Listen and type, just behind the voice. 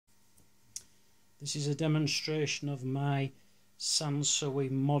This is a demonstration of my Sansui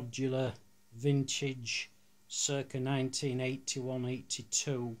modular vintage circa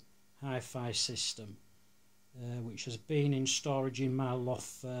 1981-82 hi-fi system, which has been in storage in my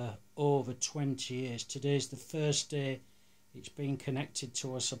loft for over 20 years. Today's the first day it's been connected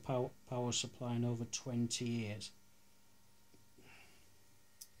to a power supply in over 20 years.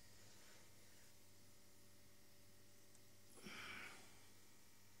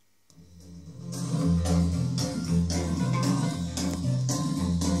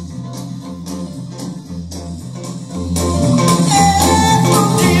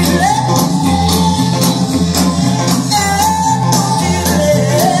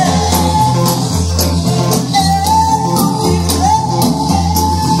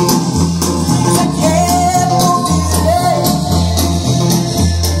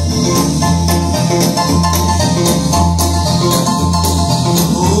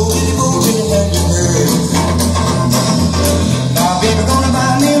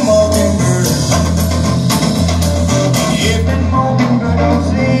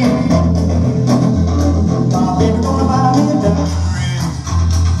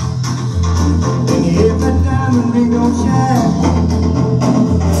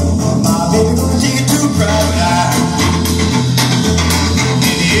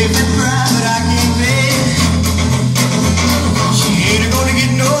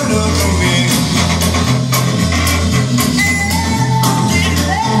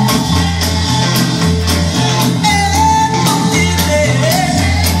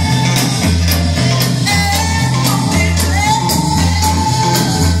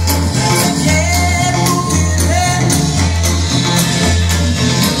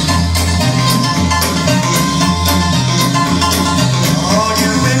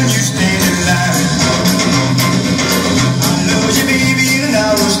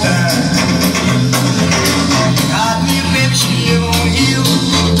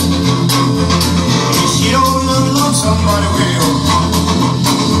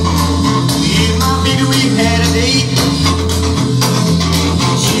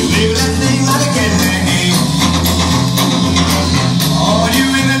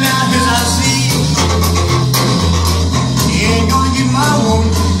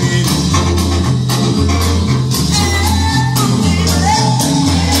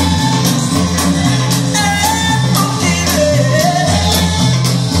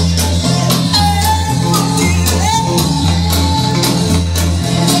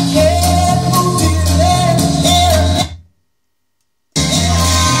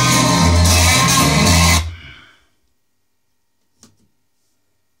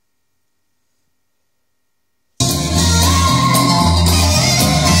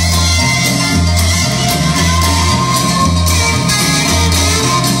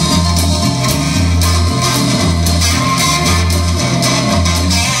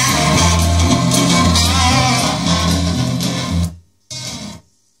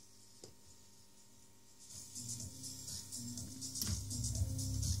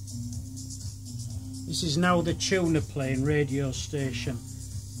 This is now the tuner playing radio station.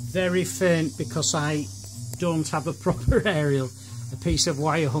 Very faint because I don't have a proper aerial. A piece of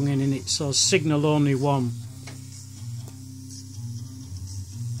wire hung in it, so signal only one.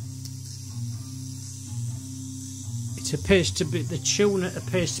 It appears to be, the tuner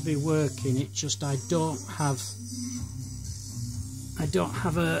appears to be working, it just I don't have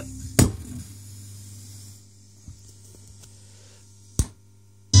a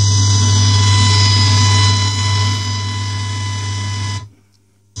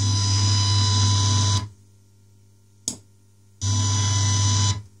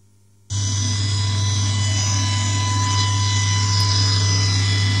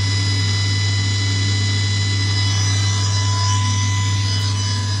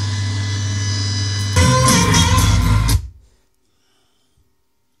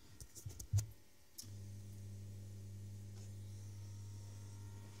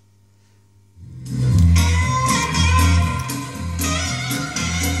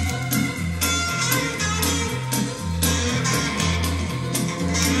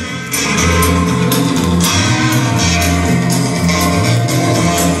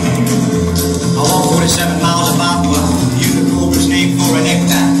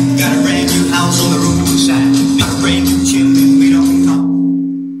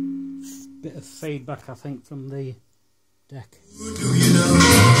feedback, I think, from the deck. Who do you know?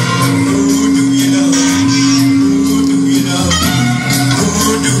 Who do you know? Who do you know?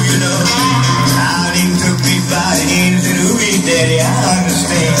 Who do you know? How he took me by the hand and said, "Who is Daddy? I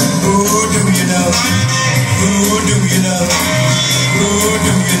understand." Who do you know? Who do you know? Who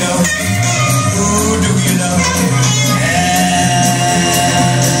do you know? Who do you love?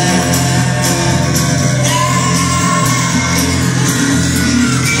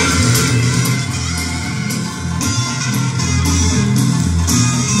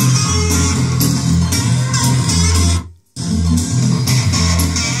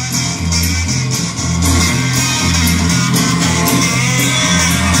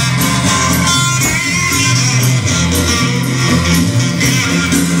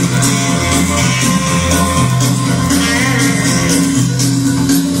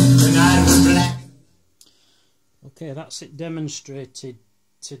 Okay, that's it demonstrated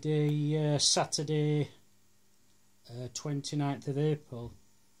today, Saturday, 29th of April.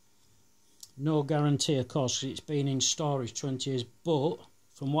 No guarantee, of course, 'cause it's been in storage 20 years, but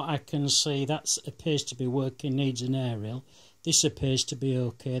from what I can see, that appears to be working, needs an aerial. This appears to be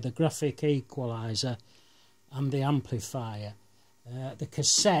okay, the graphic equalizer and the amplifier. The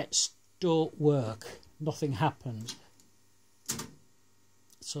cassettes don't work, nothing happens.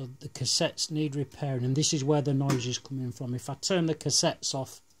 So the cassettes need repairing, and this is where the noise is coming from. If I turn the cassettes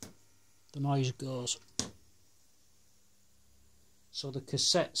off, the noise goes. So the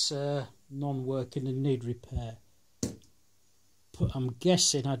cassettes are non-working and need repair. But I'm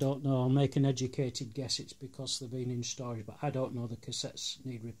guessing, I don't know, I'll make an educated guess, it's because they've been in storage, but I don't know, the cassettes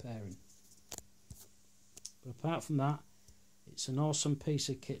need repairing. But apart from that, it's an awesome piece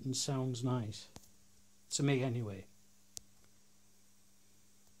of kit and sounds nice. To me anyway.